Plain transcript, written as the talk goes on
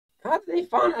How did they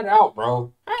find that out,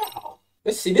 bro? How?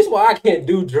 Let's see, this is why I can't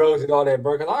do drugs and all that,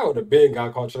 bro. Cause I would have been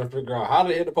got caught trying to figure out how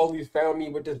the hell the police found me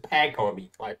with this pack on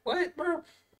me. Like, what, bro?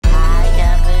 I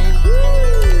haven't.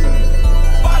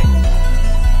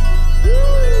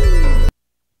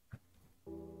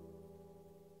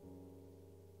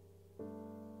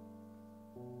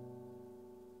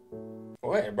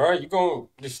 What, bro? You gonna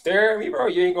just stare at me, bro?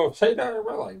 You ain't gonna say nothing,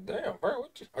 bro? Like, damn, bro.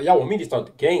 What you... Oh, y'all want me to start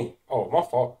the game? Oh, my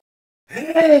fault.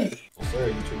 Hey!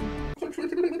 Sorry,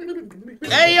 YouTube.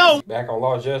 Hey, yo! Back on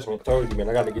Lost Judgement. Told you, man,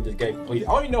 I gotta get this game completed.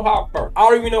 I don't even know how, bro. I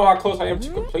don't even know how close I am to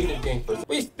completing this game first.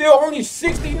 We still only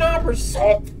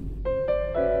 69%.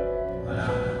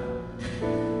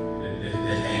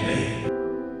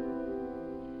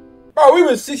 Bro, we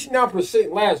was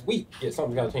 69% last week. Yeah,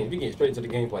 something's gotta change. We getting straight to the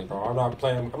gameplay, bro. I'm not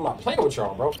playing with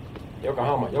y'all, bro.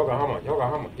 Yokohama.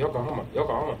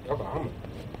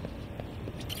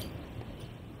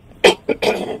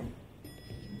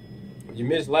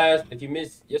 If you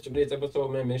missed yesterday's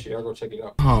episode, man, make sure y'all go check it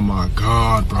out. Oh my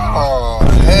god, bro. Oh,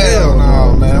 hell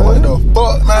no, man. What the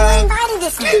fuck, man?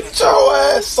 Get your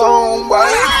ass on, boy.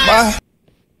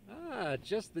 Ah,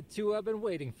 just the two I've been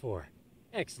waiting for.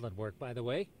 Excellent work, by the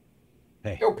way.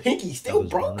 Hey, yo, Pinky still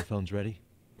broke. The phone's ready?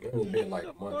 Like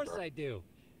of course I do.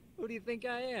 Who do you think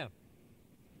I am?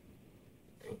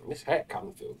 This hat kind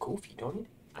of feel goofy, don't it?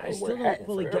 I still don't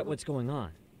fully get what's going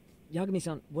on.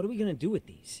 Yagami-san, what are we gonna do with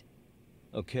these?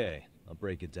 Okay, I'll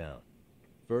break it down.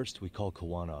 First, we call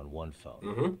Kawana on one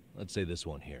phone. Let's say this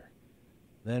one here.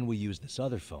 Then we use this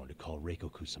other phone to call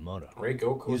Reiko Kusamoto.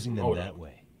 Using them that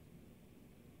way.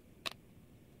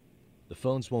 The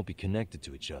phones won't be connected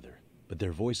to each other, but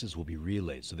their voices will be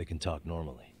relayed so they can talk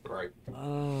normally. Right.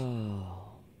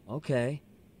 Oh, okay.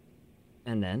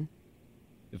 And then?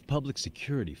 If public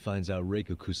security finds out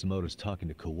Reiko Kusamoto's talking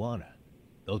to Kawana,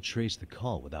 they'll trace the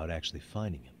call without actually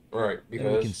finding him. Right, because...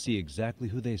 Then we can see exactly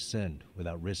who they send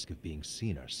without risk of being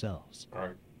seen ourselves.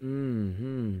 Right.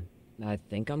 I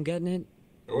think I'm getting it.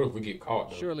 Or if we get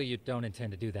caught, though. Surely you don't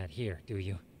intend to do that here, do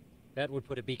you? That would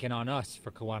put a beacon on us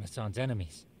for Kawana-san's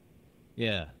enemies.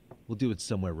 Yeah, we'll do it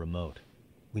somewhere remote.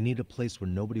 We need a place where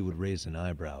nobody would raise an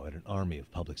eyebrow at an army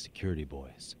of public security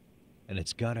boys. And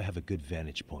it's gotta have a good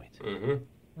vantage point.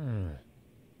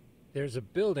 There's a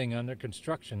building under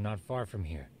construction not far from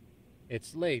here.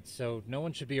 It's late, so no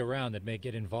one should be around that may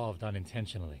get involved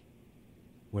unintentionally.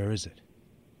 Where is it?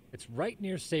 It's right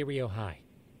near Seirio High.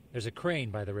 There's a crane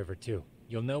by the river, too.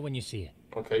 You'll know when you see it.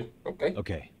 Okay.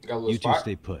 Okay, you two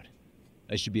stay put.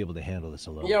 I should be able to handle this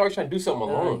alone. Yeah, I always trying to do something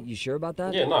alone. You sure about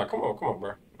that? Yeah, nah, come on,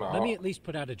 bro. Nah, Let me at least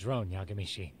put out a drone,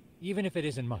 Yagami-shi. Even if it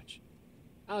isn't much.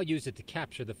 I'll use it to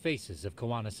capture the faces of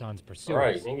Kawana-san's pursuers.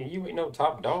 Right, nigga, you ain't no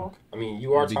top dog. I mean,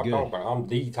 you are top dog, but I'm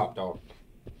the top dog.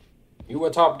 You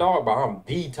a top dog, but I'm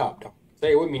the top dog.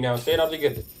 Say it with me now. Say it out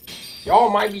together. Y'all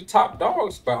might be top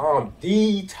dogs, but I'm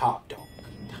the top dog.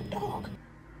 Top dog.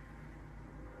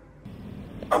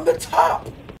 I'm the top.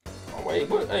 Oh, wait,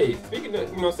 what? Hey, speaking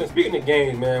of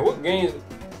games, man, what games,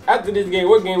 after this game,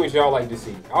 what game would y'all like to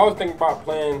see? I was thinking about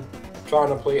trying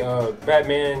to play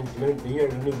Batman, the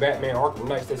new Batman Arkham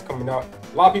Knights that's coming out.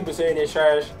 A lot of people saying it's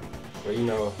trash, but you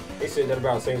know, they said that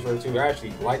about Saints Row 2. I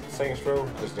actually like the Saints Row,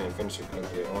 just didn't finish it because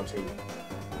I on to.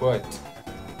 But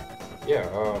yeah,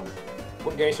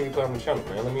 what game should we play on the channel,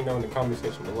 man? Let me know in the comment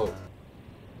section below.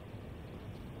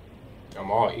 I'm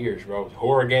all ears, bro.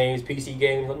 Horror games, PC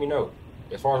games, let me know.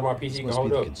 As far as my PC can hold up. This must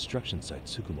be the construction site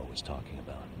Tsukumo was talking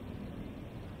about.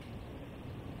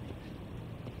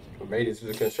 We made it to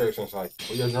the construction site.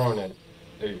 Where your drone at?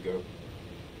 There you go.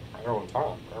 Right on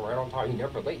time. Right on time. You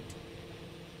never late.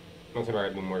 Don't think I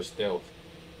gotta do more stealth.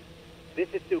 This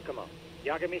is Tsukumo.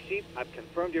 Yagami-shi, I've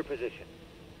confirmed your position.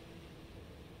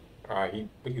 Alright,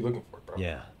 what are you looking for, bro?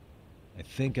 Yeah. I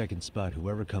think I can spot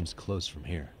whoever comes close from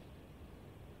here.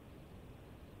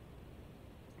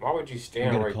 Why would you stand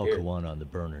right there? I'm gonna call Kawana on the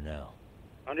burner now.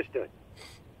 Understood.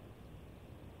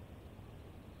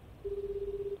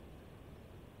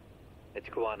 It's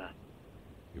Kawana.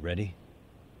 You ready?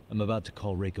 I'm about to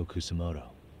call Reiko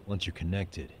Kusamoto. Once you're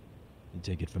connected, you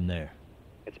take it from there.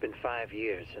 It's been 5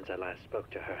 years since I last spoke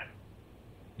to her.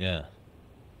 Yeah.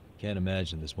 Can't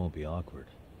imagine this won't be awkward.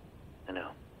 I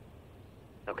know.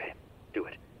 Okay, do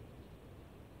it.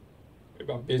 What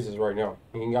about business right now?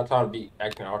 You ain't got time to be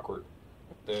acting awkward.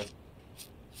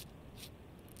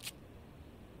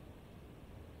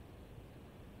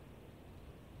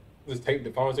 Just take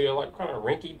the phone to your like kind of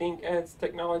rinky dink ass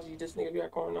technology this nigga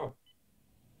got going on.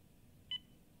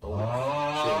 Oh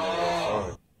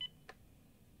shit, man.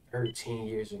 13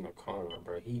 years in the coma,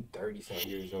 bro. He 30-something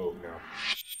years old now.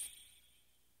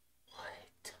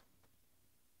 What?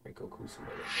 Reiko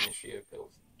Kusumoto, initiate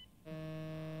pills.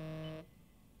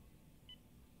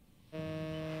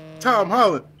 Tom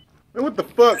Holland. Man, what the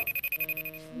fuck?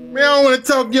 Man, I don't want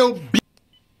to talk your b.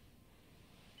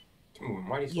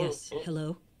 Yes,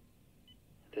 hello?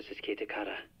 This is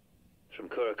Kitakata from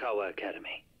Kurakawa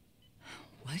Academy.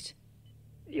 What?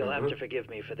 You'll have to forgive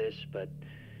me for this, but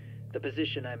the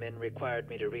position I'm in required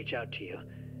me to reach out to you.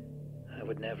 I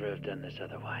would never have done this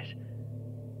otherwise.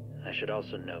 I should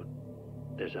also note,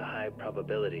 there's a high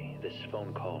probability this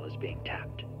phone call is being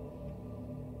tapped.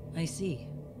 I see.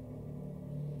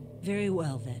 Very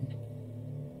well, then.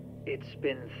 It's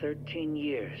been 13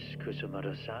 years,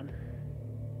 Kusumoto-san.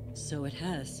 So it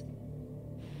has.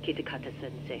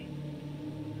 Kitakata-sensei.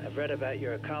 I've read about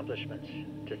your accomplishments.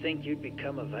 To think you'd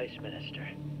become a vice minister.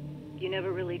 You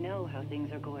never really know how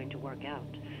things are going to work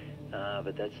out.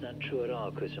 But that's not true at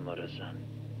all, Kusumoto-san.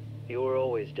 You were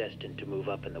always destined to move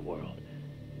up in the world.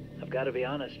 I've got to be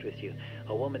honest with you.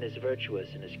 A woman as virtuous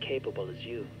and as capable as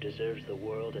you deserves the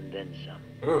world and then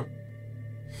some.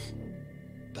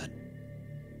 But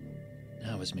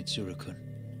how is Mitsuru-kun?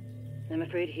 I'm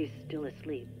afraid he's still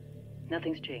asleep.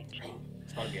 Nothing's changed.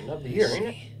 It's gonna be another year, ain't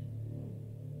it?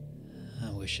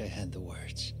 I wish I had the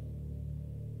words.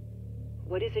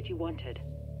 What is it you wanted?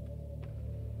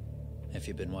 If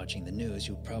you've been watching the news,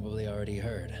 you probably already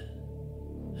heard.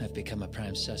 I've become a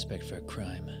prime suspect for a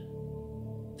crime.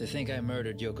 They think I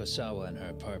murdered Yokosawa in her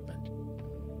apartment.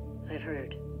 I've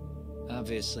heard.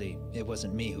 Obviously, it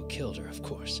wasn't me who killed her, of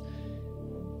course.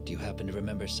 Do you happen to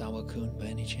remember Sawa-kun by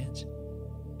any chance?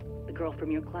 The girl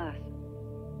from your class.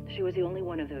 She was the only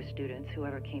one of those students who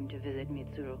ever came to visit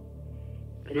Mitsuru.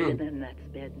 But even then, that's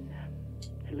been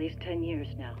at least 10 years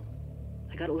now.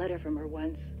 I got a letter from her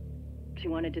once. She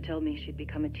wanted to tell me she'd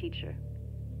become a teacher.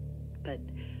 But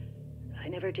I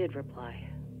never did reply.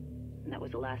 And that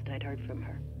was the last I'd heard from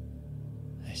her.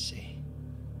 I see.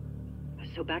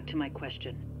 So back to my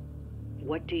question.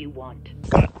 What do you want?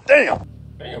 God damn!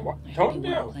 Damn, what? I hope Calm you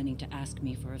down. weren't planning to ask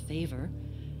me for a favor.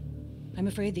 I'm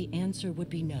afraid the answer would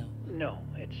be no. No,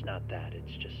 it's not that.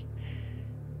 It's just...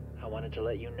 I wanted to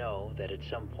let you know that at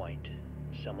some point,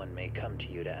 someone may come to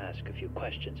you to ask a few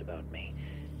questions about me.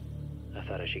 I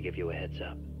thought I should give you a heads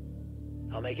up.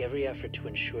 I'll make every effort to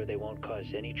ensure they won't cause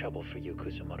any trouble for you,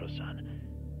 Kusumoto-san.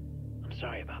 I'm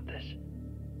sorry about this.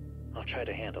 I'll try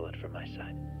to handle it from my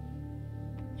side.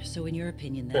 So in your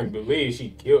opinion, I can't then, believe she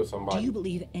killed somebody. do you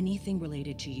believe anything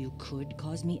related to you could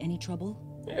cause me any trouble?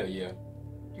 Hell yeah.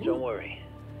 Don't worry.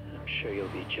 I'm sure you'll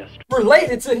be just...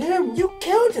 Related to him? You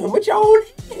killed him with your own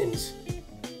hands.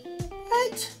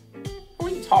 What?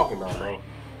 What are you talking about, bro?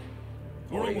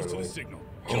 We're almost to the signal.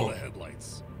 Kill the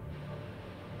headlights.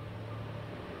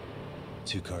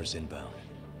 2 cars inbound.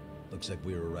 Looks like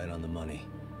we were right on the money.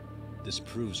 This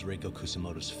proves Reiko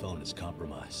Kusumoto's phone is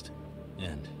compromised.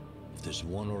 And if there's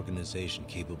one organization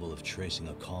capable of tracing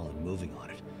a call and moving on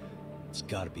it, it's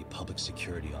gotta be public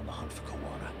security on the hunt for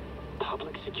Kawana.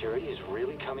 Public security is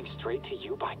really coming straight to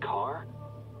you by car?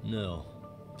 No.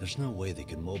 There's no way they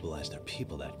could mobilize their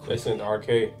people that quickly. That's in the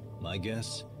arcade. My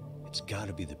guess? It's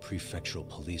gotta be the prefectural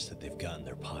police that they've got in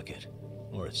their pocket.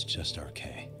 Or it's just RK.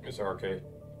 It's arcade.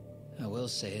 I will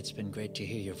say it's been great to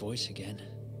hear your voice again.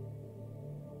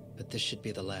 But this should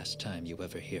be the last time you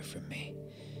ever hear from me.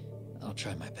 I'll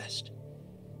try my best.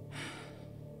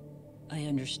 I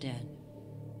understand.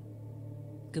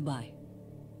 Goodbye.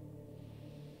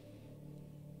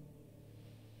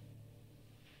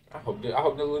 I hope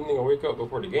that little nigga wake up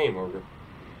before the game over.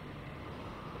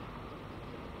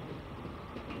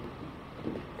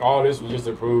 All this was just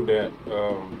to prove that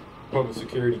public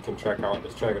security can tracking our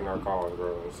cars,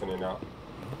 bro, and sending out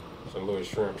some little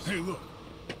shrimps. Hey, look.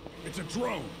 It's a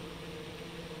drone.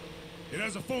 It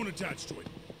has a phone attached to it.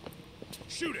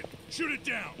 Shoot it. Shoot it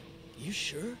down. You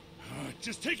sure?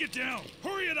 Just take it down.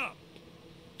 Hurry it up.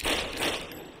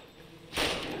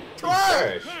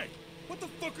 Trash. Hey, what the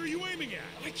fuck are you aiming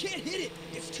at? I can't hit it.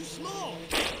 It's too small.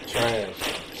 Trash.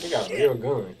 He got a real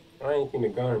gun. I ain't seen a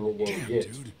gun in this game Damn,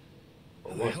 yet. dude.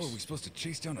 How the hell are we supposed to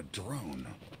chase down a drone?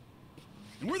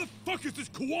 And where the fuck is this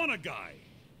Kawana guy?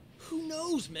 Who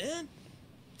knows, man?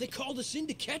 They called us in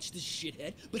to catch this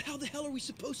shithead, but how the hell are we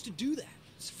supposed to do that?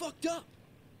 It's fucked up.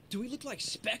 Do we look like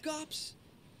spec ops?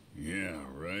 Yeah,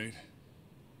 right.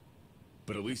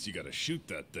 But at least you gotta shoot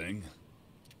that thing.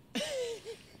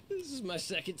 This is my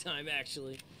second time,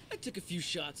 actually. I took a few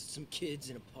shots at some kids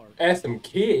in a park. At some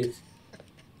kids?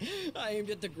 I aimed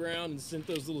at the ground and sent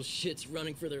those little shits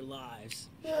running for their lives.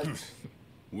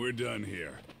 We're done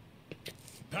here.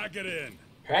 Pack it in.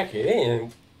 Pack it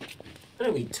in? What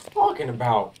are we talking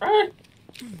about, right?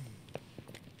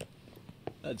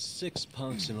 That's 6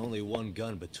 punks and only 1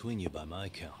 gun between you by my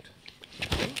count.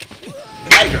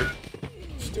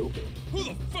 Stupid. Who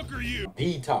the fuck are you?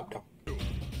 The top dog.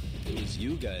 It was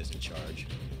you guys in charge.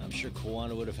 I'm sure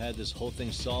Kuwana would have had this whole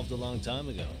thing solved a long time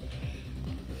ago.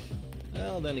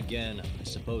 Well, then again, I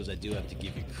suppose I do have to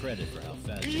give you credit for how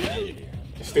fast you made it here.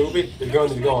 Stupid. The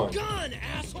gun is gone. Gun,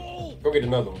 asshole! Go get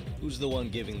another one. Who's the one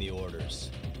giving the orders?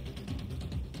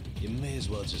 You may as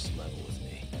well just level with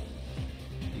me.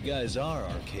 You guys are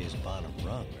RK's bottom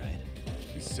rung, right?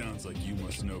 It sounds like you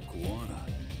must know Kuwana.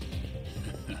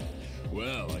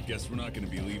 Well, I guess we're not gonna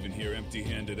be leaving here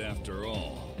empty-handed after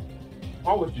all.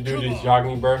 Why would you do this,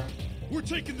 Joggy, bro? We're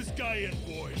taking this guy in,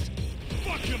 boys.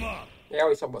 Fuck him up. They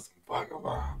always talk about some fuck him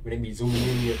up. When they be zooming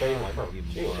in your face, like, bro,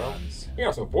 chill, bro. You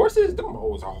know, some forces, them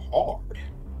hoes are hard.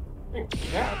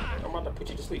 Yeah, I'm about to put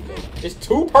you to sleep, bro. It's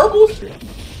 2 purples?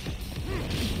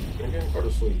 Go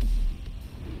to sleep.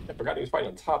 I forgot he was fighting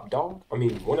a top dog. I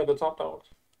mean, one of the top dogs.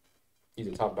 He's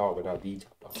a top dog, but not the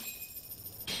top dog.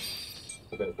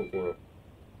 I better think in.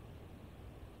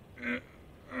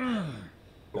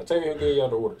 Now tell me who gave y'all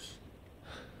the orders.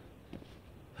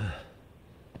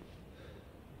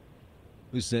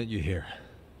 Who sent you here?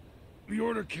 The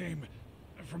order came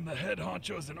from the head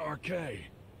honchos in RK.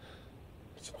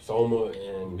 Soma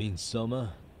and... You mean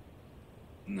Soma?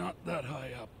 Not that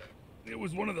high up. It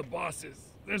was one of the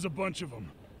bosses. There's a bunch of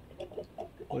them.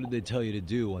 What did they tell you to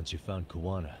do once you found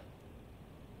Kuwana?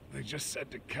 They just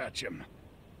said to catch him.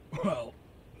 Well,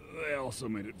 they also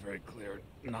made it very clear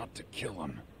not to kill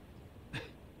him.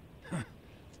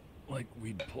 Like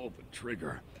we'd pull the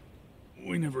trigger.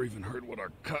 We never even heard what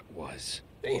our cut was.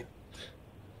 Damn.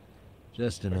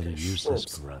 Just another useless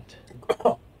grunt.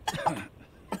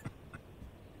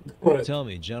 Tell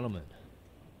me, gentlemen,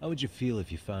 how would you feel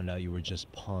if you found out you were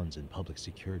just pawns in public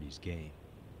security's game?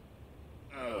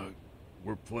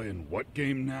 We're playing what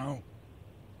game now?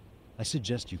 I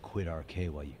suggest you quit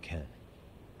RK while you can.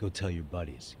 Go tell your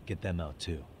buddies, get them out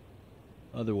too.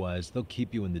 Otherwise, they'll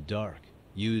keep you in the dark,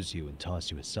 use you and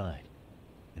toss you aside.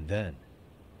 And then,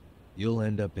 you'll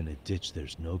end up in a ditch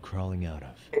there's no crawling out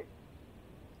of.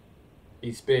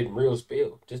 He's spitting real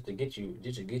spill just to get you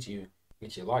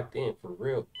locked in for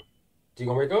real. Is he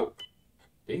gonna wake up?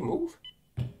 Did he move?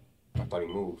 I thought he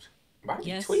moved. Might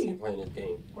be tweaking playing this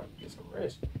game. Might get some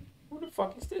rest. Who the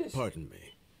fuck is this? Pardon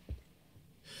me.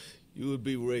 You would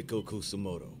be Reiko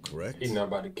Kusumoto, correct? He's not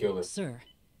about to kill us. Sir,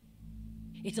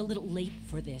 it's a little late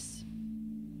for this.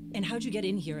 And how'd you get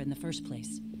in here in the first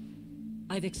place?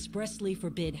 I've expressly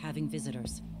forbid having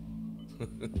visitors.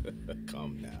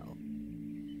 Come now.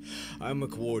 I'm a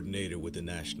coordinator with the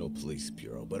National Police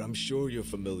Bureau, but I'm sure you're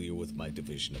familiar with my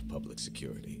Division of Public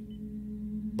Security.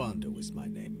 Bondo is my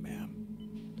name,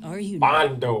 ma'am. Are you?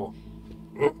 Bondo.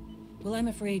 Well, I'm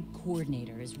afraid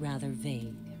coordinator is rather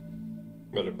vague.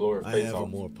 Better blow her I face have off. a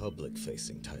more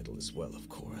public-facing title as well, of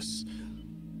course.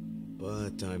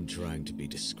 But I'm trying to be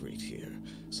discreet here,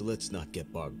 so let's not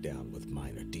get bogged down with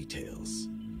minor details.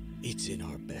 It's in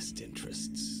our best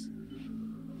interests.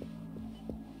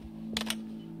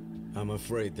 I'm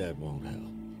afraid that won't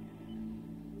help.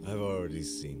 I've already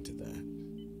seen to that.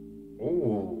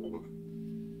 Ooh.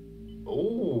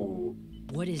 Ooh.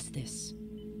 What is this?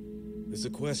 There's a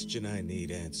question I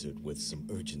need answered with some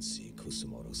urgency,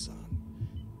 Kusumoto-san.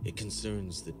 It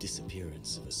concerns the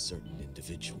disappearance of a certain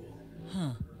individual.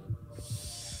 Huh.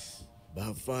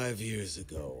 About 5 years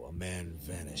ago, a man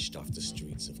vanished off the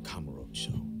streets of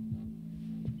Kamurocho.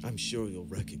 I'm sure you'll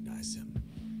recognize him.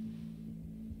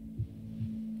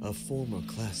 A former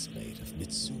classmate of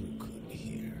Mitsuru-kun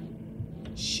here,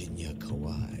 Shinya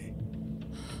Kawai.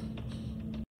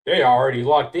 They already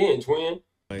locked in, twin.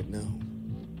 Right now,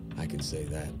 I can say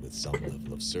that with some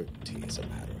level of certainty as a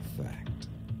matter of fact.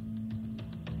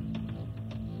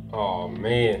 Oh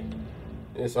man,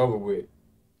 it's over with.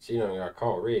 She done got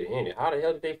caught red-handed. How the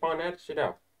hell did they find that shit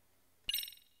out?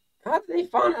 How did they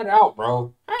find that out,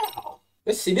 bro? How?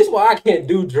 Let's see, this is why I can't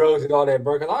do drugs and all that,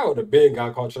 bro. Because I would have been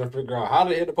got caught trying to figure out how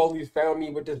the hell the police found me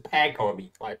with this pack on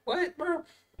me. Like, what, bro?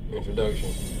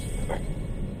 Introduction.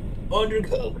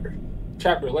 Undercover.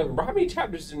 Chapter 11, bro. How many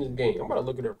chapters is in this game? I'm about to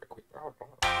look it up real quick, bro.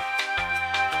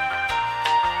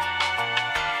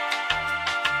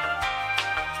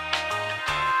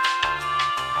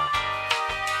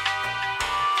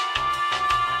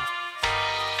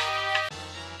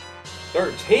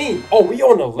 13. Oh, we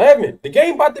on 11. The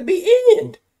game about to be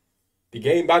end. The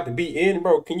game about to be end,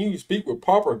 bro. Can you speak with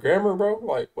proper grammar, bro?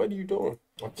 Like, what are you doing?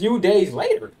 A few days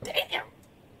later. Damn.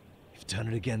 You've done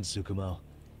it again, Tsukumo.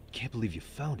 Can't believe you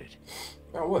found it.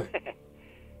 Now what?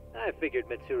 I figured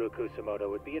Mitsuru Kusumoto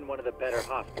would be in one of the better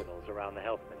hospitals around the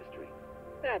health ministry.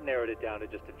 That narrowed it down to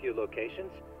just a few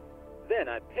locations. Then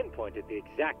I pinpointed the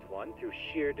exact one through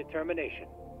sheer determination.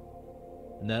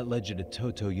 And that led you to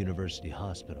Toto University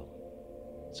Hospital.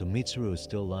 So Mitsuru is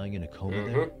still lying in a coma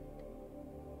there?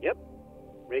 Yep.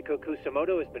 Reiko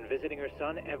Kusamoto has been visiting her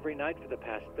son every night for the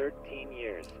past 13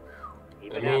 years.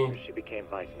 Even after she became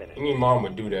vice minister. Any mom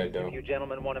would do that, though. If you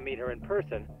gentlemen want to meet her in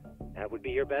person, that would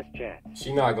be your best chance.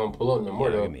 She not gonna pull up no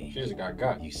more, though. She just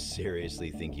got. You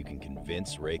seriously think you can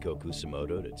convince Reiko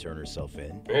Kusamoto to turn herself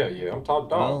in? Yeah, I'm top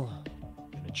dog. Well,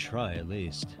 gonna try at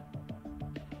least.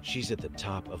 She's at the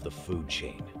top of the food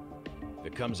chain. If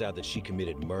it comes out that she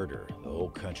committed murder, the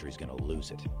whole country's gonna lose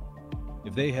it.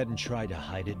 If they hadn't tried to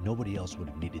hide it, nobody else would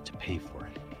have needed to pay for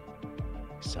it.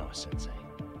 Sawa-sensei.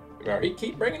 He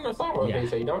keep bringing us on, they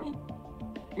say, don't he?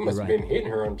 He must have been hitting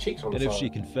her on the cheeks on the side. And if she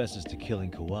confesses to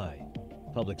killing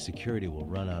Kawhi, public security will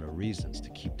run out of reasons to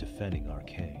keep defending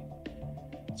RK.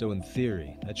 So in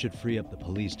theory, that should free up the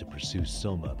police to pursue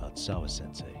Soma about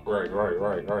Sawa-sensei. Right.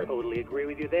 Totally agree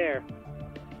with you there.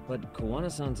 But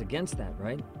Kawana-san's against that,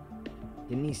 right?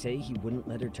 Didn't he say he wouldn't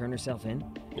let her turn herself in?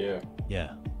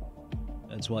 Yeah.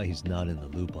 That's why he's not in the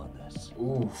loop on this.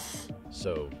 Oof.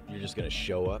 So, you're just gonna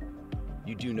show up?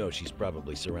 You do know she's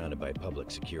probably surrounded by public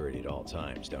security at all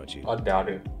times, don't you? I doubt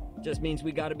it. Just means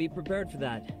we gotta be prepared for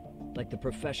that. Like the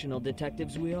professional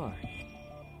detectives we are.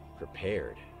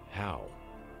 Prepared? How?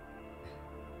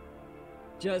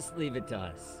 Just leave it to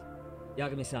us.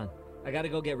 Yagami-san, I gotta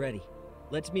go get ready.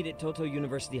 Let's meet at Toto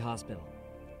University Hospital.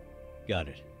 Got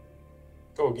it.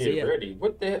 Go get ready.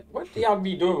 What y'all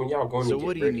be doing when y'all going to get ready? So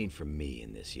what do you need from me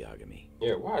in this, Yagami?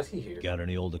 Yeah, why is he here? Got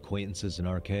any old acquaintances in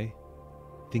RK?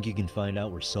 Think you can find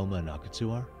out where Soma and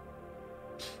Akutsu are?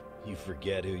 You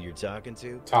forget who you're talking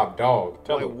to? Top dog.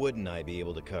 Why wouldn't I be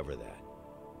able to cover that?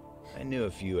 I knew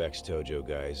a few ex-Tojo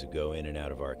guys who go in and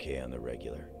out of RK on the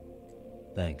regular.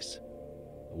 Thanks.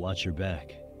 But watch your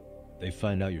back. If they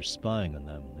find out you're spying on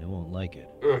them, they won't like it.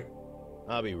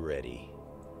 I'll be ready.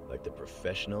 Like the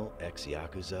professional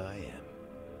ex-Yakuza I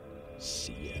am.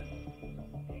 See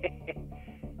ya.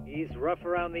 He's rough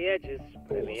around the edges,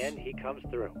 but in the end, he comes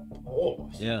through.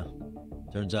 Yeah.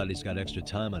 Turns out he's got extra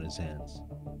time on his hands.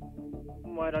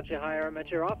 Why don't you hire him at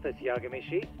your office,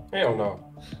 Yagami-shi? Hell no.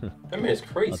 That man's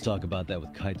crazy. I'll talk about that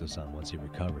with Kaito-san once he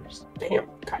recovers. Damn,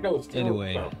 Kaito's still...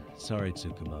 Anyway, sorry,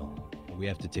 Tsukumo, but we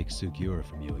have to take Sugiura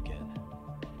from you again.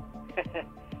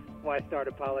 Why start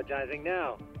apologizing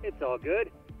now? It's all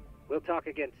good. We'll talk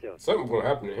again soon. Something's gonna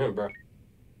happen to him, bro.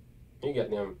 He got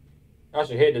them. I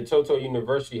should head to Toto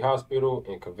University Hospital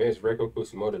and convince Reiko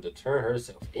Kusamoto to turn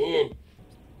herself in.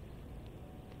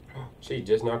 She's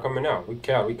just not coming out. We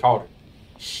called her.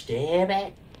 Stand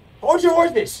back. Hold your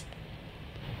horses.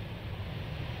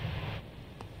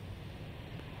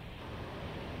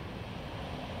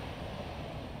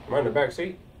 Am I in the back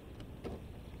seat?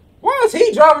 Why is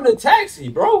he driving the taxi,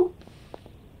 bro?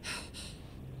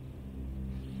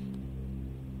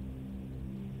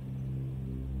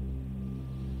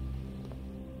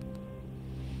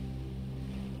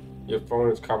 Your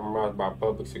phone is compromised by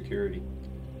public security.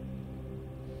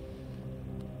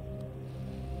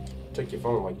 Check your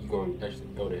phone like you're going to actually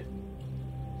go there.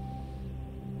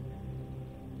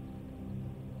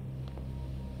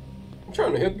 I'm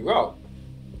trying to help you out.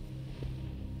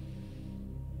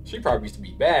 She probably used to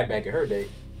be bad back in her day.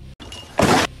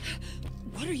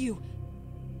 What are you?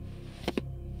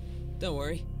 Don't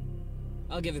worry.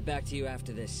 I'll give it back to you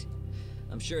after this.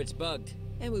 I'm sure it's bugged,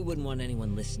 and we wouldn't want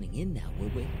anyone listening in now,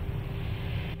 would we?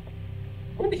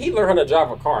 When did he learn how to drive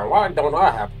a car, and why don't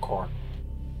I have a car?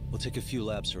 We'll take a few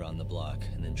laps around the block,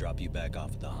 and then drop you back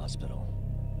off at the hospital.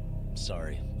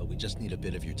 Sorry, but we just need a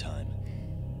bit of your time.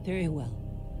 Very well.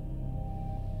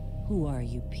 Who are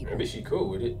you people? Maybe she cool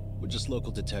with it. We're just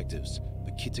local detectives,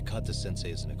 but Kitakata-sensei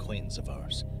is an acquaintance of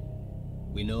ours.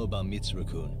 We know about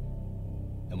Mitsuru-kun,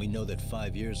 and we know that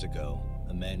 5 years ago,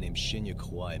 a man named Shinya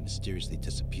Kawai mysteriously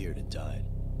disappeared and died.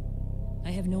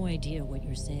 I have no idea what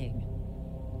you're saying.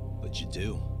 But you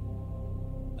do.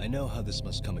 I know how this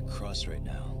must come across right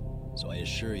now, so I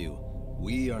assure you,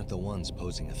 we aren't the ones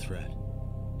posing a threat.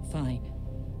 Fine.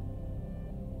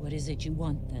 What is it you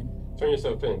want, then? Turn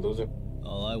yourself in, loser.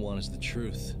 All I want is the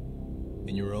truth.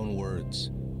 In your own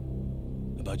words.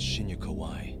 About Shinya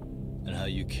Kawai, and how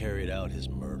you carried out his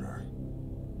murder.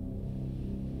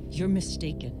 You're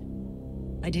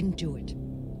mistaken. I didn't do it.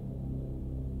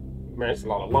 Man, there's a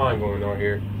lot of lying going on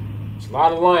here. There's a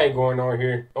lot of lying going on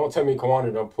here. Don't tell me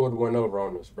Kawana done pulled one over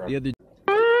on us, bro. The other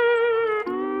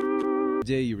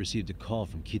day you received a call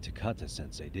from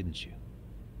Kitakata-sensei, didn't you?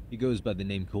 He goes by the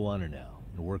name Kawana now,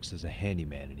 and works as a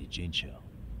handyman in Ijincho.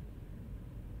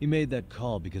 He made that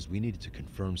call because we needed to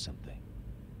confirm something.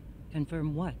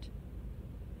 Confirm what?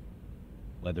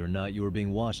 Whether or not you were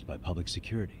being watched by public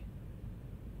security.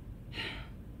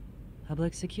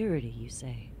 Public security, you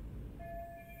say?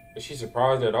 Is she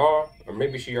surprised at all? Or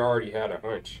maybe she already had a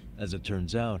hunch. As it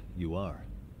turns out, you are.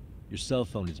 Your cell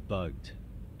phone is bugged.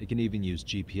 It can even use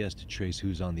GPS to trace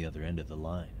who's on the other end of the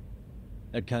line.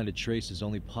 That kind of trace is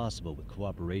only possible with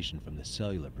cooperation from the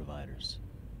cellular providers.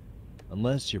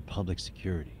 Unless you're public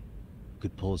security, you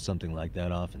could pull something like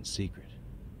that off in secret.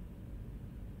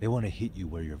 They want to hit you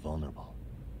where you're vulnerable.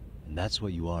 And that's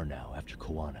what you are now after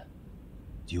Kawana.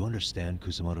 Do you understand,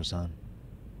 Kusamoto-san?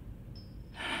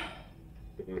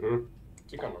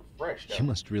 She kind of fresh now. You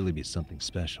must really be something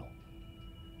special.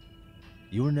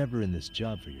 You were never in this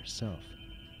job for yourself.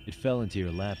 It fell into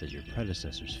your lap as your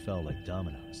predecessors fell like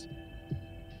dominoes.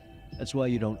 That's why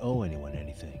you don't owe anyone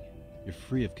anything. You're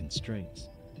free of constraints.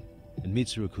 And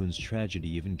Mitsuru-kun's tragedy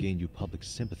even gained you public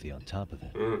sympathy on top of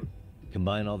it.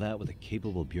 Combine all that with a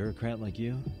capable bureaucrat like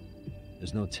you,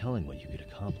 there's no telling what you could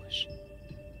accomplish.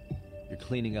 You're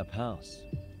cleaning up house,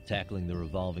 tackling the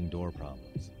revolving door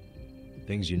problems.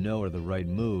 Things you know are the right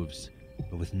moves,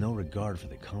 but with no regard for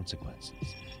the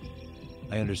consequences.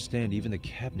 I understand even the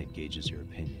cabinet gauges your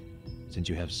opinion, since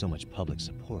you have so much public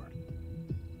support.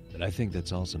 But I think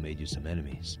that's also made you some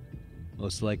enemies.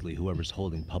 Most likely whoever's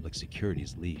holding public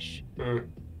security's leash.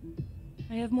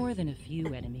 I have more than a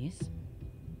few enemies.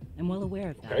 I'm well aware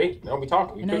of that. Okay, now we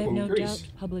talking. And I have no doubt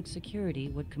public security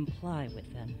would comply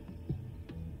with them.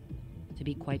 To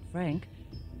be quite frank,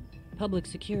 public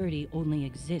security only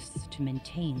exists to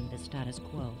maintain the status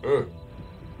quo.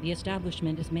 The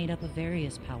establishment is made up of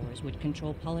various powers which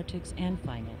control politics and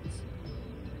finance.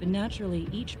 But naturally,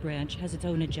 each branch has its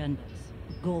own agendas,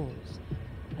 goals,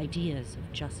 ideas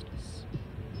of justice,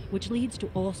 which leads to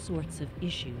all sorts of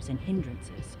issues and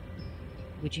hindrances,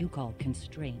 which you call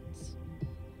constraints.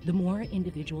 The more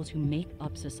individuals who make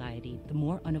up society, the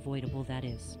more unavoidable that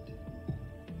is.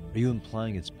 Are you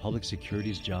implying it's public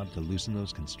security's job to loosen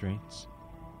those constraints?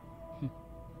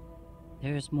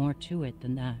 There's more to it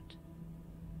than that.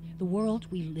 The world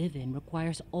we live in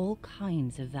requires all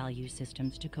kinds of value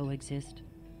systems to coexist,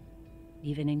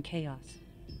 even in chaos.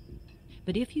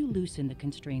 But if you loosen the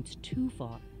constraints too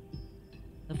far,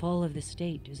 the fall of the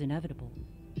state is inevitable.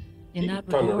 In that regard,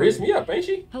 trying to raise me up, ain't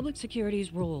she? Public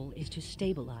security's role is to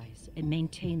stabilize and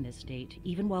maintain the state,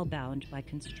 even while bound by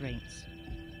constraints.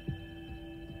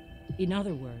 In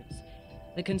other words,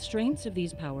 the constraints of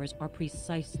these powers are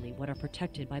precisely what are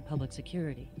protected by public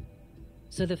security.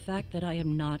 So the fact that I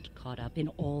am not caught up in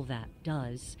all that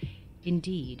does,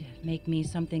 indeed, make me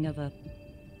something of a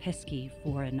pesky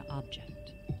foreign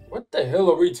object. What the hell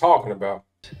are we talking about?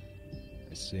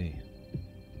 I see.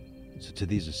 So to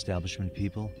these establishment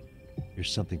people, you're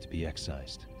something to be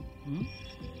excised.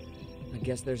 I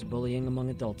guess there's bullying among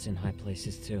adults in high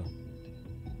places, too.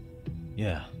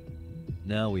 Yeah.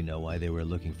 Now we know why they were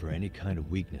looking for any kind of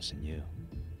weakness in you.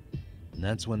 And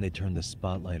that's when they turned the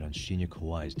spotlight on Shinya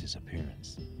Kawai's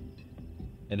disappearance.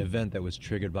 An event that was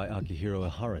triggered by Akihiro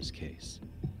Ihara's case.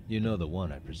 You know the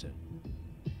one, I presume.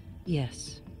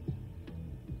 Yes.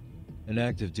 An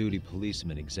active duty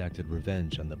policeman exacted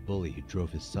revenge on the bully who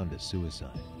drove his son to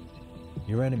suicide.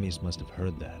 Your enemies must have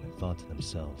heard that and thought to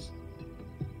themselves,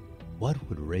 what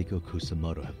would Reiko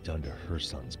Kusamoto have done to her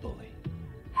son's bully?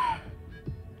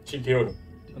 She killed him.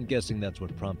 I'm guessing that's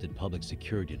what prompted public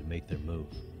security to make their move.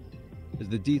 As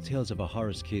the details of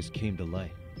Ihara's case came to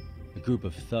light, a group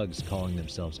of thugs calling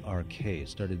themselves RK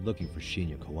started looking for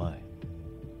Shinya Kawai,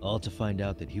 all to find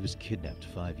out that he was kidnapped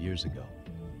 5 years ago,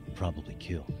 probably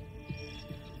killed.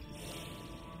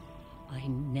 I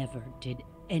never did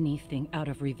anything out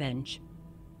of revenge.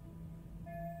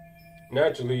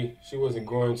 Naturally, she wasn't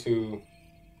going to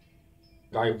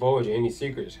divulge any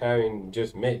secrets, having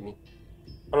just met me.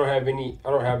 I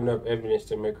don't have enough evidence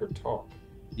to make her talk.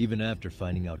 Even after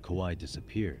finding out Kawai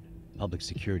disappeared, public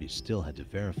security still had to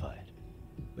verify it.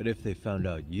 But if they found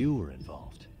out you were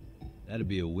involved, that'd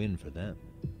be a win for them.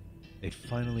 They'd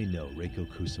finally know Reiko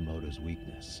Kusamoto's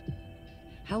weakness.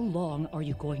 How long are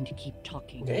you going to keep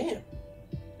talking? Damn.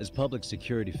 As public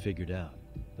security figured out,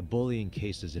 the bullying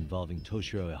cases involving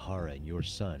Toshiro Ihara and your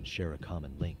son share a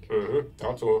common link.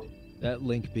 Talk to him. That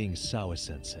link being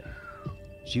Sawa-sensei.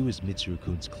 She was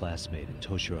Mitsuru-kun's classmate and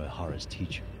Toshiro Ihara's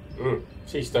teacher.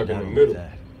 She's stuck in the Not middle. only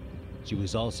that, she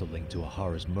was also linked to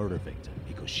Ihara's murder victim,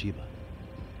 Mikoshiba.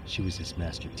 She was his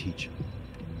master teacher.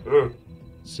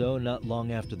 So, not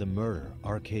long after the murder,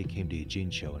 RK came to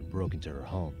Ijincho and broke into her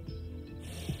home.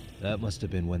 That must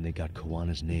have been when they got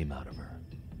Kawana's name out of her.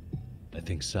 I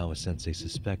think Sawa-sensei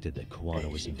suspected that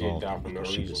Kawana was involved in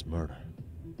Mikoshiba's murder.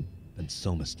 Then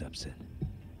Soma steps in.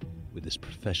 with his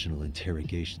professional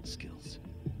interrogation skills,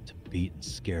 to beat and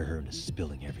scare her into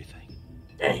spilling everything.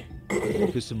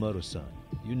 Kusumoto-san,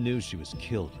 you knew she was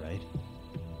killed, right?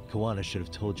 Kawana should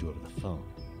have told you over the phone.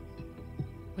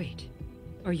 Wait,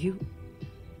 are you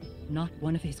not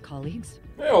one of his colleagues?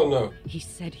 Hell no. He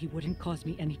said he wouldn't cause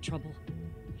me any trouble,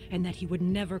 and that he would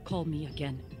never call me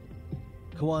again.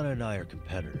 Kawana and I are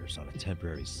competitors on a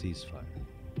temporary ceasefire.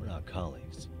 We're not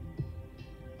colleagues.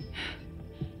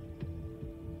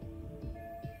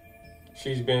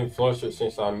 She's been flustered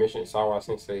since I mentioned Sawa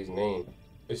Sensei's name.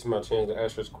 This is my chance to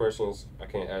ask her questions I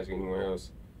can't ask anyone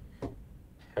else.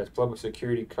 Has public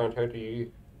security contacted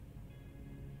you?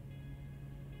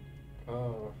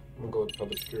 I'm gonna go with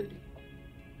public security.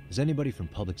 Has anybody from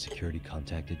public security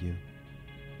contacted you?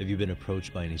 Have you been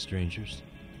approached by any strangers?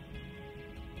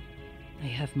 I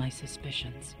have my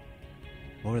suspicions.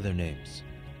 What are their names?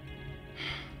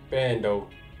 Bando.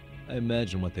 I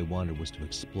imagine what they wanted was to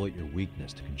exploit your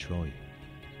weakness to control you.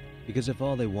 Because if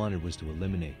all they wanted was to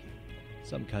eliminate you,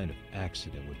 some kind of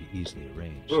accident would be easily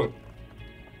arranged.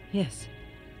 Yes.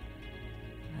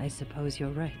 I suppose you're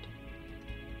right.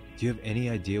 Do you have any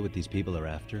idea what these people are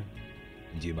after?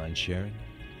 And do you mind sharing?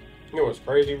 You know what's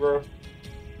crazy, bro?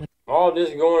 All this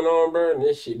going on, bro, and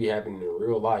this shit be happening in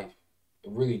real life.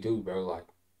 It really do, bro. Like,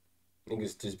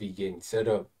 niggas just be getting set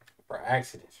up for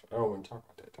accidents. I don't want to talk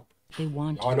about that topic. They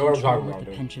want I to know what I'm talking control about, the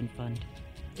dude. pension fund.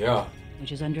 Yeah.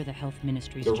 Which is under the health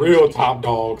ministry's The real jurisdiction. top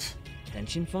dogs.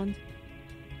 Pension fund?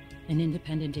 An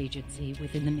independent agency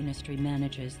within the ministry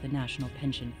manages the National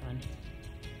Pension Fund.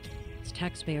 It's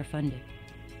taxpayer funded,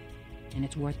 and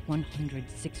it's worth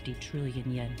 160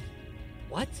 trillion yen.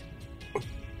 What?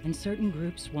 And certain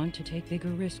groups want to take bigger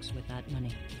risks with that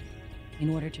money in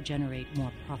order to generate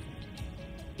more profit.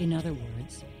 In other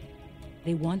words,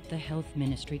 they want the health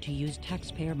ministry to use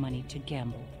taxpayer money to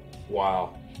gamble.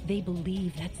 Wow. They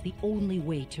believe that's the only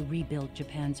way to rebuild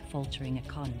Japan's faltering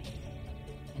economy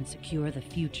and secure the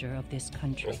future of this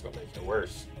country. That's gonna make it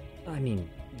worse. I mean,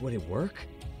 would it work?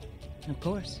 Of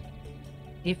course.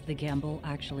 If the gamble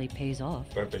actually pays off.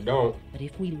 But if it don't. But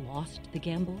if we lost the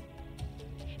gamble,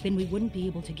 then we wouldn't be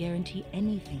able to guarantee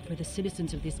anything for the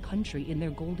citizens of this country in their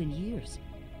golden years.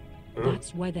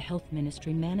 That's why the health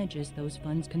ministry manages those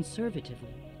funds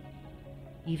conservatively,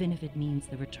 even if it means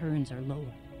the returns are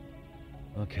lower.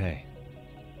 Okay.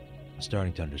 I'm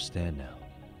starting to understand now.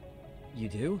 You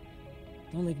do?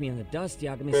 Don't leave me in the dust,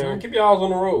 Man, Yagami-san. keep your eyes on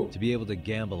the road. To be able to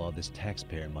gamble all this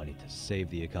taxpayer money to save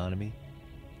the economy,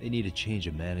 they need a change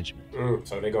of management.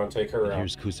 So they're gonna take her and out.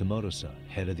 here's Kusumoto-san,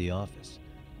 head of the office.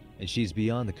 And she's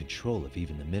beyond the control of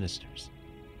even the ministers.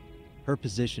 Her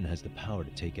position has the power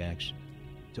to take action,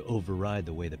 to override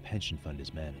the way the pension fund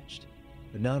is managed.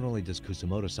 But not only does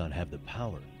Kusumoto-san have the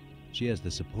power, she has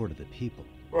the support of the people.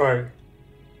 Right.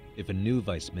 If a new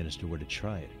vice minister were to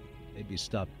try it, they'd be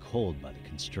stopped cold by the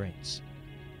constraints.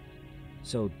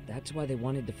 So that's why they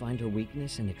wanted to find her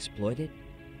weakness and exploit it?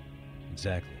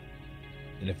 Exactly.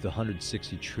 And if the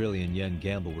 160 trillion yen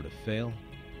gamble were to fail,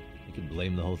 they could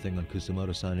blame the whole thing on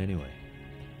Kusumoto-san anyway.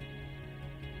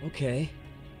 Okay.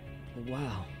 But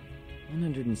wow.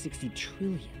 160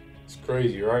 trillion. It's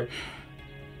crazy, right?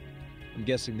 I'm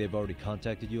guessing they've already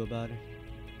contacted you about it?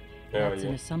 That's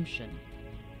an assumption.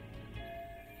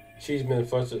 She's been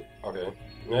flustered. Okay.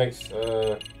 Next,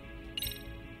 I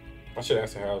should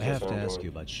ask her how I have to ask you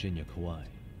about Shinya Kawai.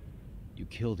 You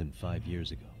killed him 5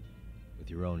 years ago. With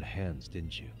your own hands,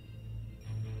 didn't you?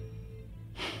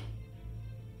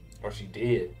 Oh, she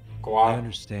did. I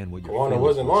understand what your Kawana feelings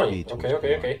wasn't must lying. be towards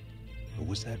Okay. Kawai. But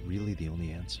was that really the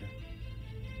only answer?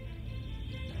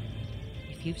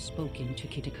 If you've spoken to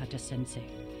Kitakata-sensei,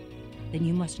 then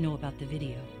you must know about the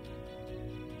video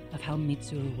of how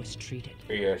Mitsuru was treated.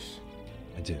 Yes.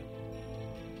 I do.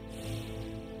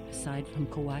 Aside from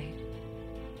Kawai,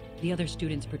 the other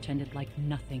students pretended like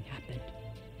nothing happened.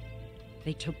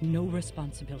 They took no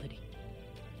responsibility.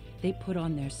 They put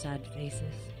on their sad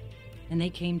faces, and they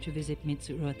came to visit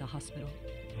Mitsuru at the hospital.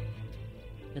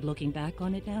 But looking back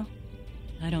on it now,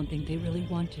 I don't think they really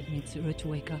wanted Mitsuru to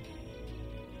wake up.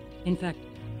 In fact,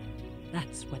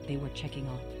 that's what they were checking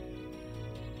on.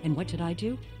 And what did I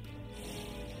do?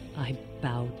 I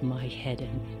bowed my head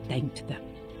and thanked them.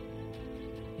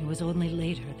 It was only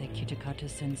later that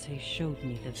Kitakata-sensei showed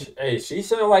me the video. Hey, she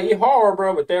sound like Ihara,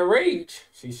 bro, with that rage.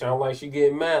 She sound like she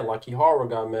getting mad, like Ihara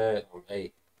got mad.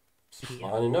 Hey, she's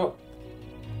lining up.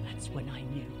 That's when I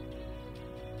knew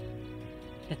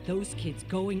that those kids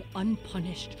going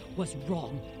unpunished was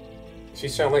wrong. She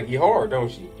sound like Ihara,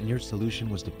 don't she? And your solution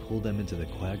was to pull them into the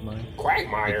quagmire?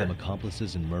 Quagmire? Make them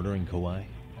accomplices in murdering Kawai?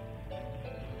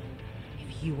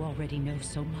 If you already know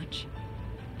so much,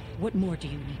 What more do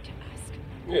you need to ask?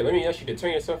 Yeah, let me ask you to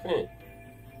turn yourself in.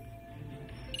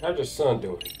 How's your son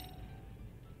doing?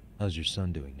 How's your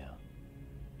son doing now?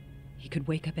 He could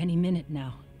wake up any minute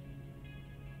now.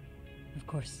 Of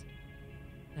course,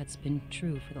 that's been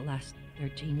true for the last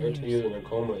 13 years. 13 years in a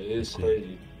coma is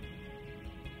crazy.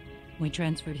 We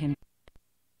transferred him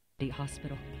to the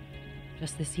hospital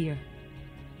just this year,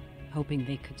 hoping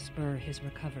they could spur his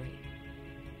recovery.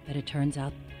 But it turns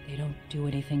out they don't do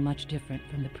anything much different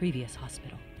from the previous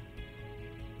hospital.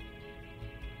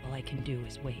 All I can do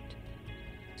is wait.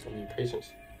 So many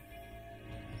patients.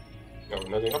 No,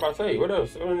 nothing. I'm about to say, what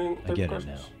else? I get it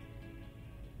now.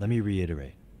 Let me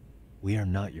reiterate. We are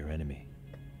not your enemy.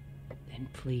 Then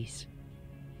please,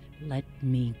 let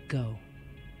me go.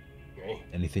 Okay.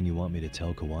 Anything you want me to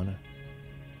tell Kawana?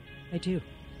 I do.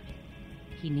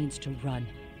 He needs to run.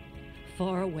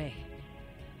 Far away.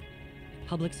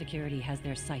 Public security has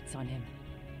their sights on him.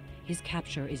 His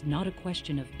capture is not a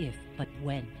question of if, but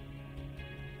when.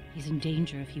 He's in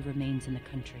danger if he remains in the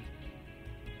country.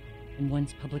 And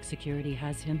once public security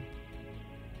has him,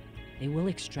 they will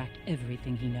extract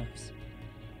everything he knows.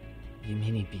 You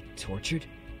mean he'd be tortured?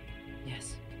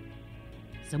 Yes.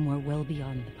 Somewhere well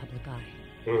beyond the public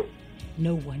eye.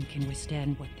 No one can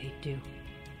withstand what they do.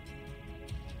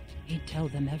 He'd tell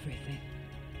them everything.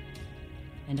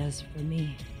 And as for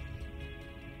me...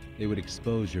 They would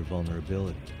expose your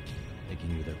vulnerability,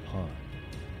 making you their pawn.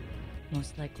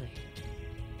 Most likely.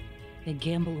 They'd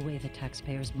gamble away the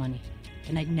taxpayers' money,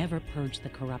 and I'd never purge the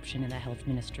corruption in the health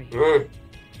ministry.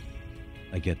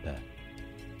 I get that.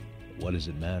 But what does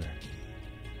it matter?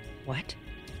 What?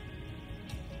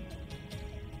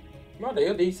 Why the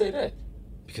hell did he say that?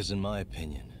 Because in my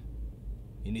opinion,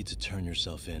 you need to turn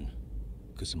yourself in,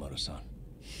 Kusumoto-san.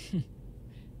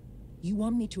 You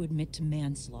want me to admit to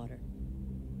manslaughter?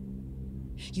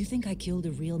 You think I killed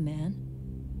a real man?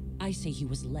 I say he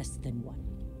was less than one.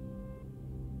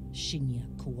 Shinya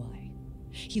Kawai.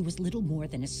 He was little more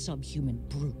than a subhuman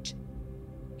brute.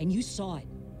 And you saw it.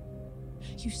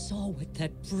 You saw what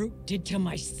that brute did to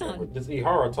my son. This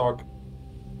Ihara talk.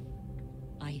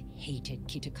 I hated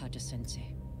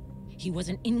Kitakata-sensei. He was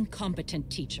an incompetent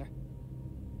teacher.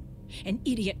 An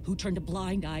idiot who turned a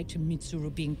blind eye to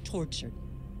Mitsuru being tortured.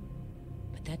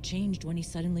 But that changed when he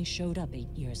suddenly showed up 8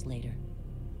 years later.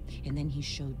 And then he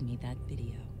showed me that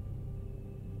video.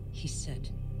 He said,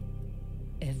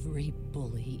 every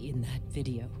bully in that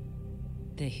video,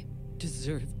 they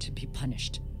deserved to be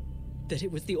punished. That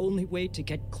it was the only way to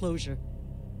get closure.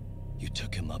 You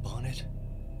took him up on it?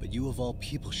 But you of all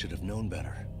people should have known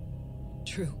better.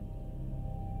 True.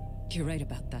 You're right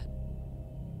about that.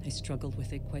 I struggled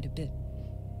with it quite a bit.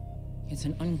 It's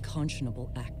an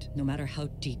unconscionable act, no matter how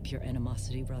deep your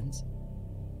animosity runs.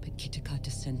 But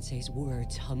Kitakata-sensei's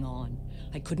words hung on.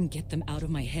 I couldn't get them out of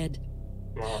my head.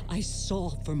 I saw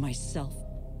for myself.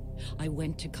 I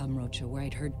went to Kamurocho, where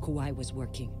I'd heard Kawai was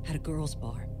working, at a girls'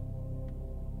 bar.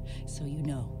 So you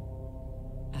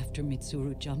know, after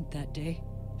Mitsuru jumped that day,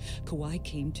 Kawai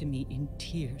came to me in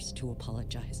tears to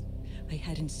apologize. I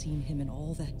hadn't seen him in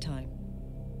all that time.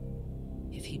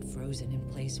 If he'd frozen in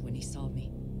place when he saw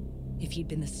me, if he'd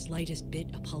been the slightest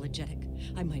bit apologetic,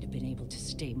 I might have been able to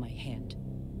stay my hand.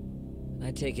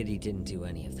 I take it he didn't do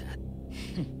any of that.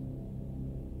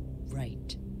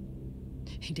 Right.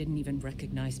 He didn't even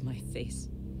recognize my face.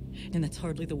 And that's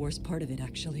hardly the worst part of it,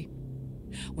 actually.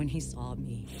 When he saw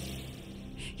me,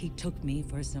 he took me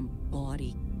for some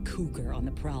bawdy cougar on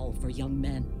the prowl for young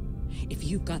men. If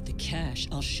you've got the cash,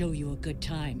 I'll show you a good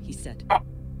time, he said.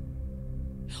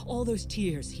 All those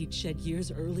tears he'd shed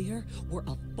years earlier were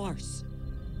a farce.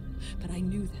 But I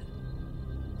knew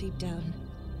that. Deep down,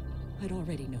 I'd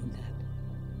already known that.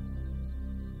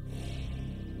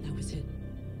 That was it.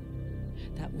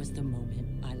 That was the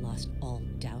moment I lost all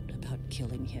doubt about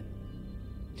killing him.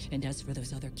 And as for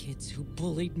those other kids who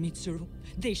bullied Mitsuru,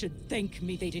 they should thank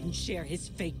me they didn't share his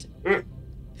fate.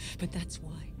 But that's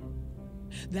why.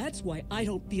 That's why I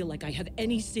don't feel like I have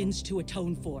any sins to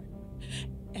atone for.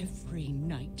 Every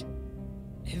night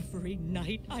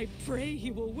I pray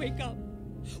he will wake up.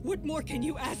 What more can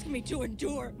you ask me to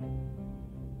endure?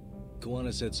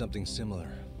 Kawana said something similar.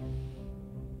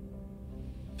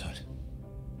 But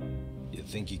you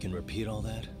think you can repeat all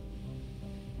that?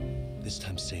 This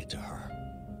time say it to her.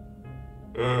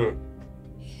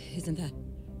 Isn't that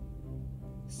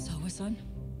Sawa-san?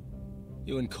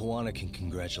 You and Kawana can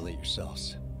congratulate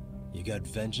yourselves. You got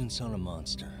vengeance on a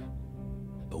monster.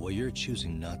 But what you're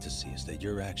choosing not to see is that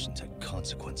your actions had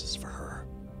consequences for her.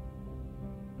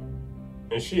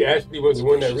 And she actually was the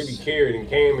one that really cared and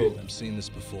came in. I've seen this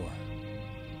before.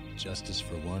 Justice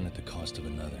for one at the cost of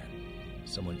another.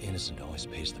 Someone innocent always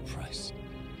pays the price.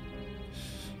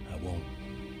 I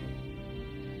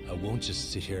won't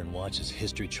just sit here and watch as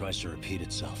history tries to repeat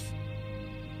itself.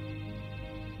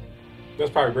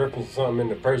 That's probably referencing something in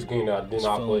the first game that I did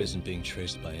not play. This phone isn't being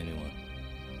traced by anyone.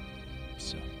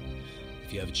 So,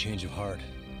 if you have a change of heart,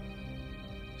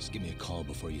 just give me a call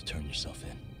before you turn yourself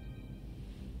in.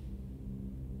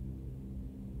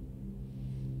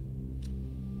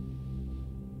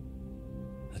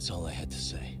 That's all I had to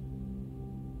say.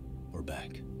 We're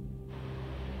back.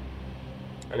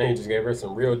 And then he just gave her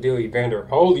some real deal Evander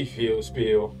Holyfield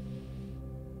spiel.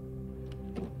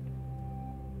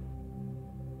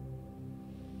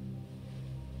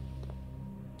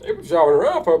 They were driving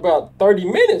around for about 30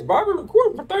 minutes, but I've been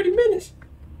recording for 30 minutes.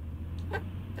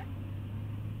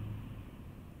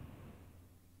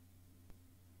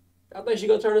 I think she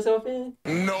gonna turn herself in?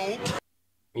 No.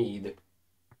 Me either.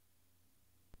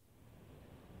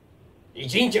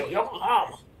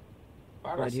 Yokohama.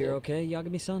 Right here, okay,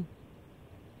 Yagami-san?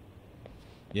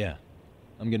 Yeah.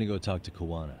 I'm gonna go talk to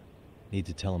Kawana. Need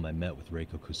to tell him I met with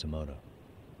Reiko Kusamoto.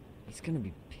 He's gonna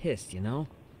be pissed, you know?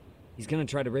 He's gonna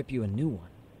try to rip you a new one.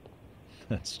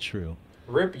 That's true.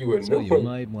 Rip you a So new you one?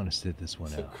 might want to sit this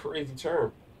one That's a out. crazy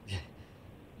term. You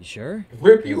sure?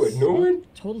 Rip you a new one?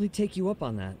 Totally take you up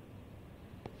on that.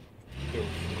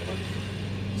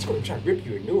 He's gonna try to rip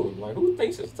you a new one. Like, who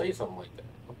thinks to say something like that?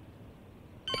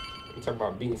 You talking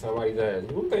about beating somebody's ass.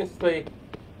 Who thinks to say,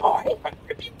 oh, hey, I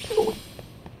rip you a new one?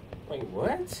 Like,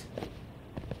 what?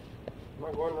 Am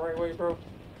I going the right way, bro?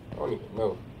 I don't even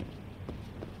know.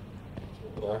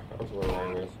 Yeah, I was going the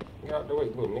right way. Get out the way,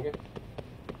 little nigga.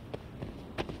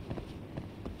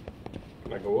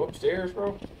 Can I go upstairs,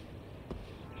 bro?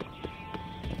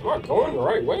 Am I going the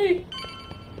right way?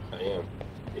 I am.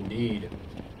 Indeed.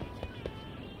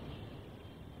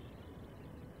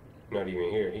 Not even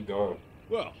here. He gone.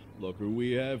 Well, look who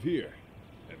we have here.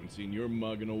 Haven't seen your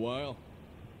mug in a while.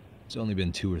 It's only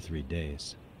been 2 or 3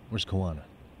 days. Where's Kawana?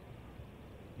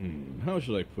 How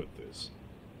should I put this?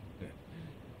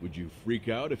 Would you freak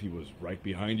out if he was right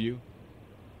behind you?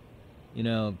 You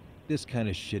know, this kind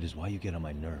of shit is why you get on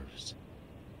my nerves.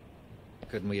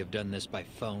 Couldn't we have done this by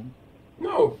phone?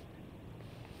 No.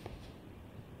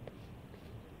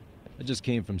 I just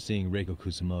came from seeing Reiko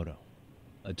Kusamoto.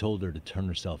 I told her to turn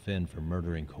herself in for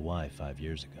murdering Kawai 5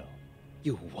 years ago.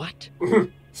 You what?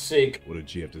 Sick. What did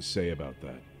she have to say about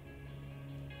that?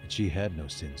 That she had no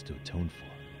sins to atone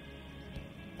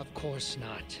for. Of course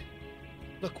not.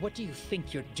 Look, what do you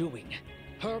think you're doing?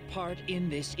 Her part in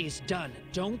this is done.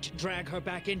 Don't drag her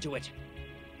back into it.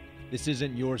 This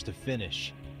isn't yours to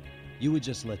finish. You would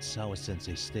just let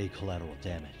Sawa-sensei stay collateral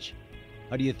damage.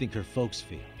 How do you think her folks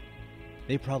feel?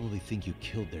 They probably think you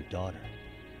killed their daughter.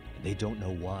 And they don't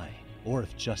know why, or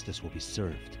if justice will be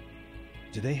served.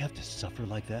 Do they have to suffer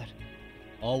like that?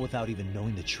 All without even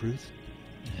knowing the truth?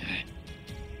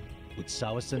 Would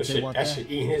Sawa-sensei want that? That shit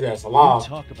eating his ass alive. We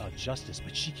talk about justice,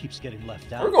 but she keeps getting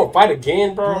left out. We're gonna fight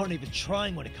again, bro. You aren't even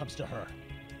trying when it comes to her.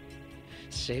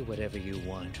 Say whatever you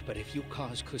want, but if you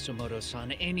cause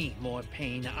Kusamoto-san any more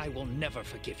pain, I will never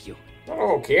forgive you. I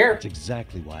don't care. That's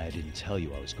exactly why I didn't tell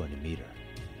you I was going to meet her.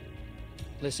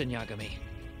 Listen, Yagami.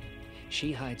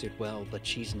 She hides it well, but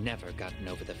she's never gotten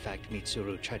over the fact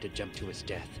Mitsuru tried to jump to his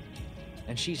death.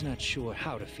 And she's not sure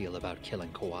how to feel about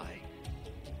killing Kawai.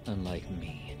 Unlike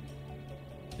me.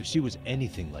 If she was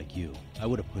anything like you, I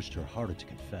would have pushed her harder to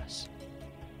confess.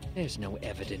 There's no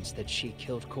evidence that she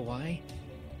killed Kawai.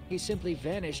 He simply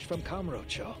vanished from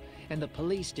Kamurocho, and the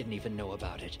police didn't even know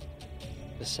about it.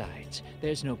 Besides,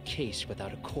 there's no case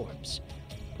without a corpse.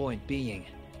 Point being,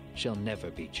 she'll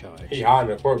never be charged. He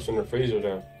hiding a corpse in the freezer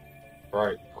there.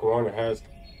 Right. Kawana has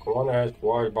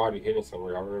Kawai's body hidden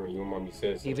somewhere. I remember you and Mommy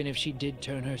said so. Even if she did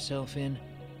turn herself in,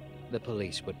 the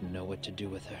police wouldn't know what to do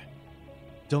with her.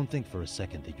 Don't think for a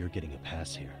second that you're getting a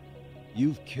pass here.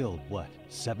 You've killed, what,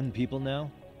 7 people now?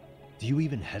 Do you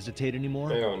even hesitate anymore?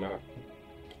 Hell no.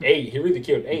 8. He really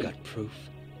killed 8. You got proof?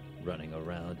 Running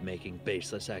around making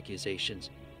baseless accusations.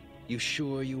 You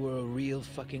sure you were a real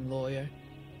fucking lawyer?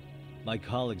 My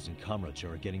colleagues in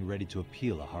Kamurocho are getting ready to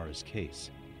appeal Ahara's case.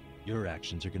 Your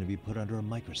actions are going to be put under a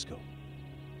microscope.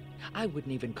 I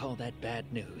wouldn't even call that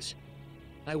bad news.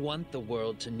 I want the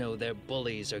world to know their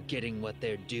bullies are getting what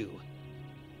they're due.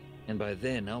 And by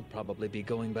then, I'll probably be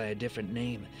going by a different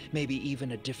name, maybe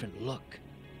even a different look.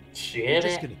 You're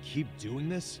just gonna keep doing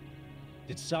this?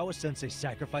 Did Sawa-sensei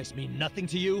sacrifice mean nothing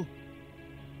to you?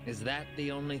 Is that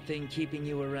the only thing keeping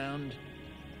you around?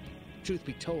 Truth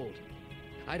be told,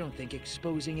 I don't think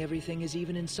exposing everything is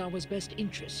even in Sawa's best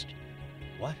interest.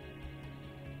 What?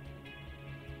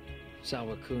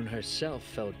 Sawa-kun herself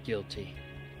felt guilty.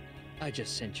 I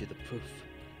just sent you the proof.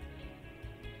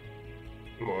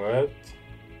 What?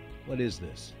 What is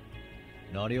this?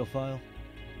 An audio file?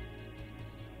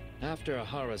 After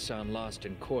Ahara-san lost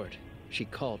in court, she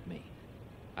called me.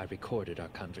 I recorded our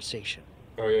conversation.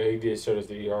 Oh yeah, he did show us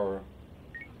the ER.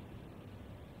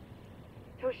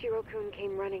 Toshiro-kun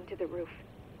came running to the roof.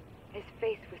 His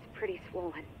face was pretty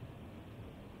swollen.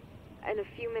 And a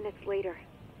few minutes later,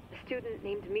 a student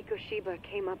named Mikoshiba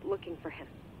came up looking for him.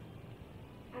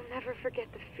 I'll never forget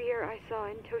the fear I saw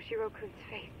in Toshiro-kun's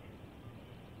face.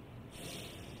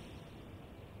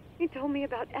 He told me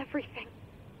about everything.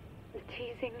 The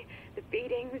teasing, the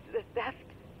beatings, the theft.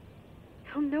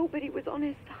 How nobody was on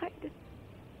his side.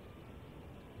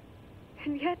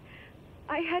 And yet,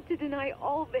 I had to deny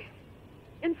all this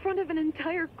in front of an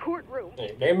entire courtroom.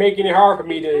 Hey, they're making it hard for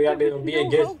me to be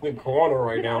against the corner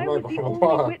right now. I'm not the gonna only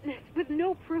lie. witness with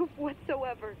no proof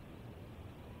whatsoever.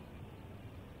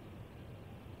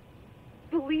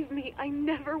 Believe me, I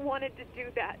never wanted to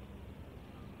do that.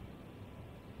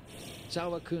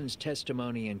 Sawa-kun's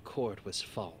testimony in court was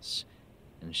false,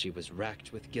 and she was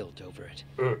racked with guilt over it.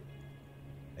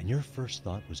 And your first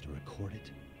thought was to record it?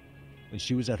 When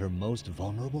she was at her most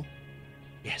vulnerable?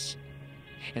 Yes.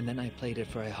 And then I played it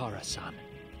for Ahara-san.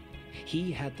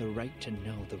 He had the right to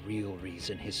know the real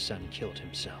reason his son killed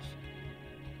himself.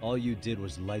 All you did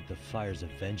was light the fires of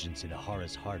vengeance in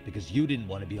Ahara's heart because you didn't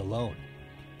want to be alone.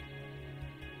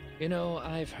 You know,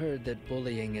 I've heard that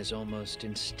bullying is almost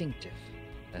instinctive.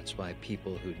 That's why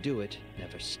people who do it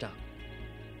never stop.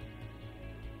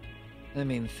 I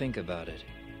mean, think about it.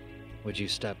 Would you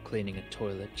stop cleaning a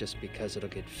toilet just because it'll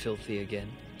get filthy again?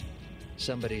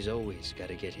 Somebody's always got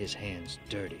to get his hands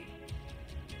dirty.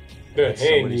 The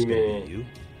handyman. You?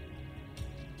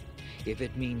 If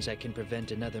it means I can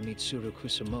prevent another Mitsuru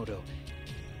Kusamoto,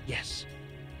 yes,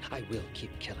 I will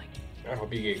keep killing. I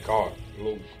hope you get caught.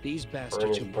 These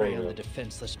bastards who prey on the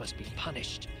defenseless must be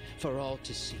punished for all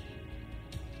to see.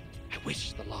 I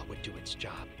wish the law would do its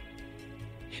job.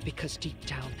 Because deep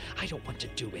down, I don't want to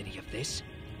do any of this.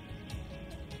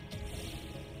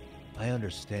 I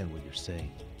understand what you're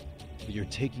saying, but you're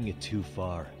taking it too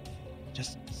far.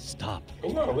 Just stop.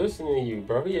 He's not listening to you,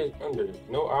 bro. He is under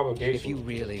no obligation. If you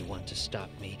really want to stop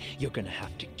me, you're gonna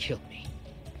have to kill me.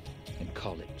 And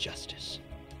call it justice.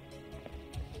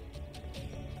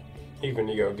 Even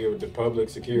you go give it to public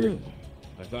security.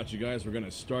 I thought you guys were gonna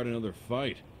start another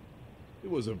fight. It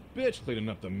was a bitch cleaning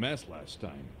up the mess last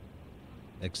time.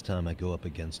 Next time I go up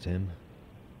against him,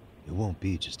 it won't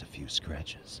be just a few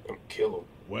scratches. I'll kill him.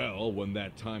 Well, when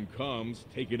that time comes,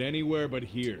 take it anywhere but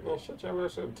here. Man, shut your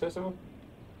ass up, Tessa.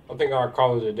 I think I'll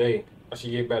call it a day. I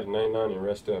should get back to 99 and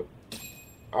rest up.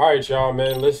 Alright, y'all,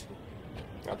 man. Listen.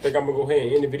 I think I'm gonna go ahead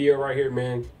and end the video right here,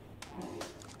 man.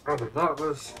 That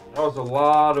was a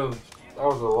lot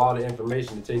of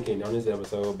information to take in on this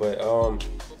episode, but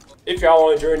if y'all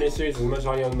are enjoying this series as much as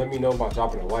I am, let me know by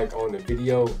dropping a like on the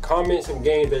video. Comment some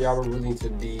games that y'all are willing to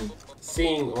be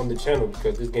seeing on the channel,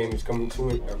 because this game is coming to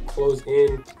a close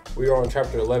end. We are on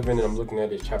chapter 11 and I'm looking at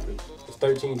this chapter. There's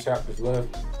 13 chapters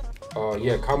left.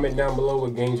 Yeah, comment down below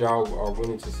what games y'all are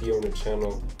willing to see on the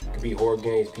channel. It could be horror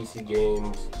games, PC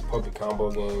games, public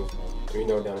combo games. Let me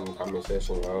know down in the comment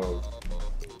section.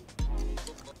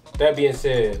 That being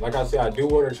said, like I said, I do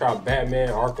want to try Batman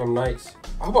Arkham Knights.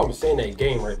 I hope I'm saying that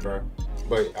game right, bro.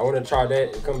 But I want to try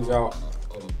that. It comes out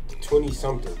on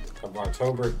 20-something of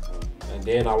October. And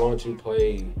then I want to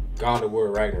play God of War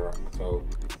Ragnarok. So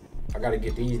I got to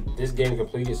get this game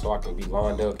completed so I can be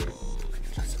lined up and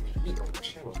try some heat on the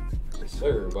channel. Yes,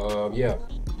 sir. Yeah.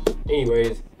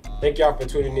 Anyways, thank y'all for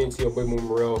tuning in to your boy Mook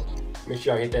Murrell. Make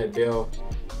sure y'all hit that bell.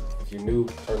 If you're new,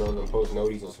 turn on the post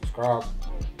notifications and subscribe.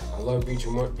 I love each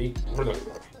and every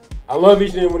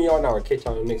one of y'all. Now I'll catch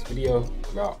y'all in the next video.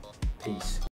 I'm out.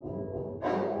 Peace.